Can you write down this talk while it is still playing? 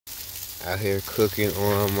Out here cooking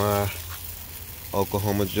on my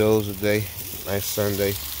Oklahoma Joe's today. Nice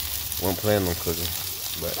Sunday. Wasn't planning on cooking,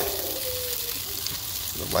 but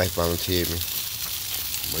the wife volunteered me.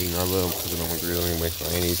 But you know, I love cooking on my grill anyway, so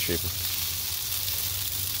I ain't even tripping.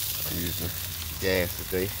 I'm using gas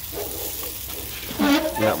today.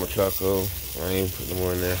 Not my charcoal. I ain't put no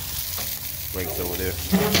more in there. Brakes over there.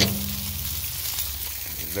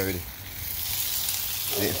 It's dirty.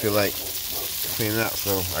 Didn't feel like cleaning out,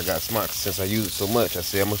 so I got smart. Since I use it so much, I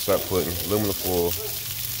said I'm gonna start putting aluminum foil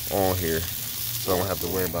on here, so I don't have to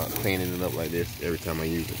worry about cleaning it up like this every time I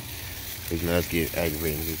use it. Cause you know, that's get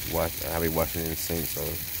aggravating. Just watch, I be washing it in the sink, so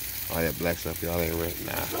all that black stuff, y'all ain't right.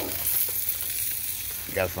 Nah,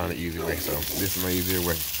 you gotta find an easy way. So this is my easier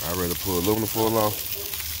way. I'd rather pull aluminum foil off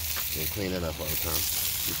and clean that up all the time.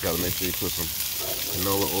 Just gotta make sure you put some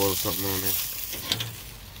canola oil or something on there.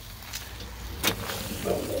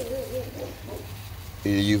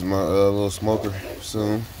 Need to use my little smoker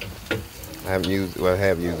soon. I haven't used it. Well, I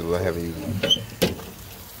have used it, but I haven't used it.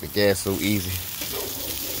 The gas so easy.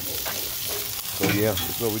 So yeah,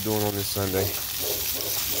 that's what we're doing on this Sunday.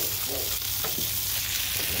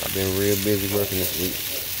 I've been real busy working this week.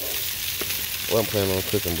 Well, I'm planning on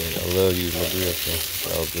cooking, but I love using my grill, so it's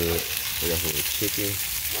all good. We got some chicken,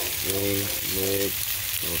 wings, legs,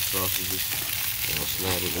 little sausages, little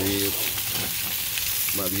slaughtered ribs.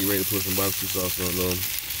 Might be ready to put some barbecue sauce on those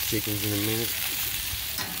chickens in a minute.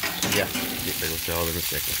 Yeah, get back with y'all in a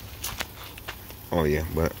second. Oh yeah,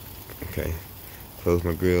 but okay. Close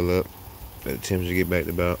my grill up. Let the temperature get back to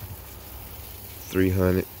about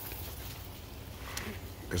 300.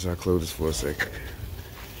 Guess I'll close this for a second.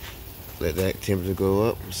 Let that temperature go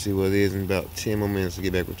up and see what it is in about 10 more minutes to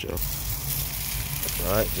get back with y'all.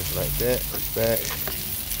 Alright, just like that. It's back.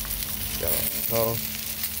 Got our sauce.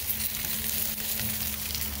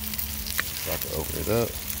 So I can open it up.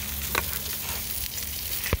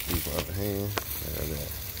 Use my other hand. Like that.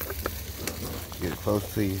 Get it close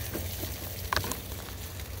to you.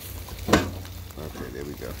 Okay, there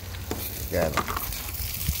we go. Got it.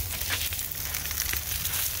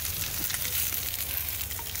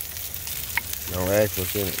 Don't ask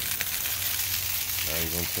what's in it. I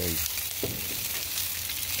ain't gonna tell you.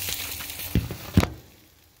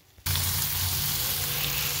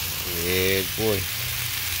 Yeah, boy.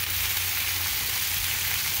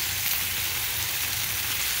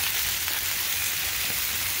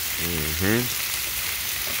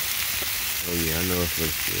 Oh yeah, I know it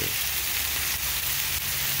looks good.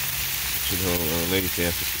 Should hold lady said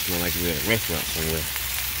it smell like we're at a restaurant somewhere.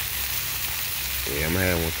 Yeah, I'm gonna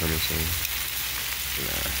have one coming soon.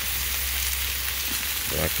 Nah.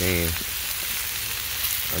 But I can.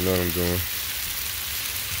 I know what I'm doing.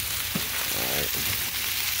 Alright.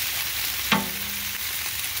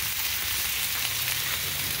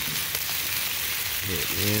 Hit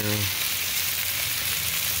now.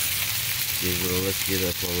 Well, let's get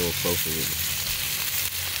up a little closer with it.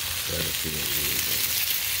 Try to see what it is.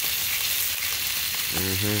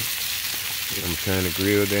 I'm trying to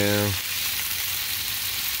grill down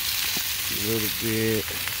a little bit.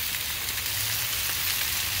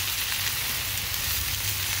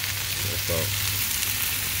 That's all.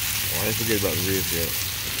 Oh, I didn't forget about the ribs yet.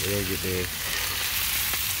 We're gonna get there.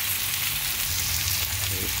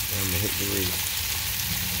 I'm gonna hit the ribs.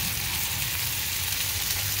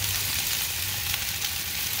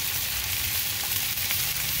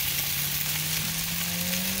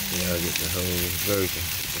 Yeah, I'll get the whole version.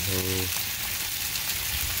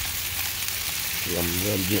 I'm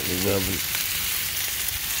gently rubbing.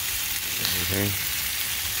 Okay.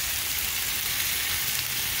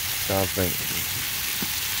 So I think.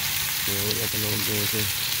 Yeah, what I know I'm doing here.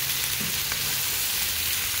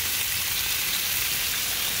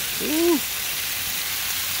 Ooh.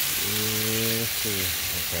 Yeah, cool.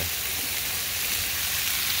 Okay.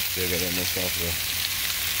 Still got that much off there.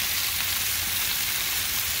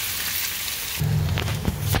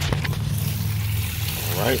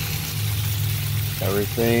 Alright,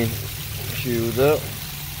 everything queued up.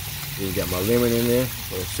 You got my lemon in there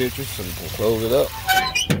for the citrus, so we can close it up.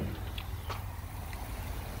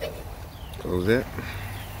 Close that.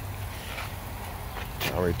 I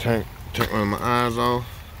already turned one of my eyes off,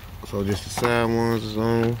 so just the side ones is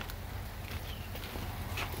on.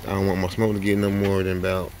 I don't want my smoke to get no more than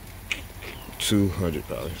about 200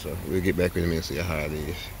 probably, so we'll get back in a minute and see how hot it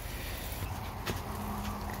is.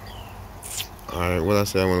 Alright, what I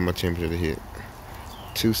said I wanted my temperature to hit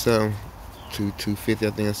 250 I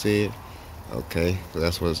think I said. Okay, so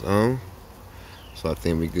that's what it's on. So I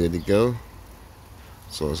think we're good to go.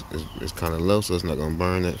 So it's kind of low, so it's not gonna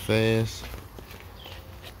burn that fast.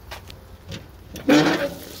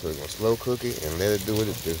 So we're gonna slow cook it and let it do what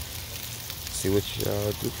it do. See what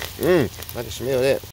y'all do. I can smell that.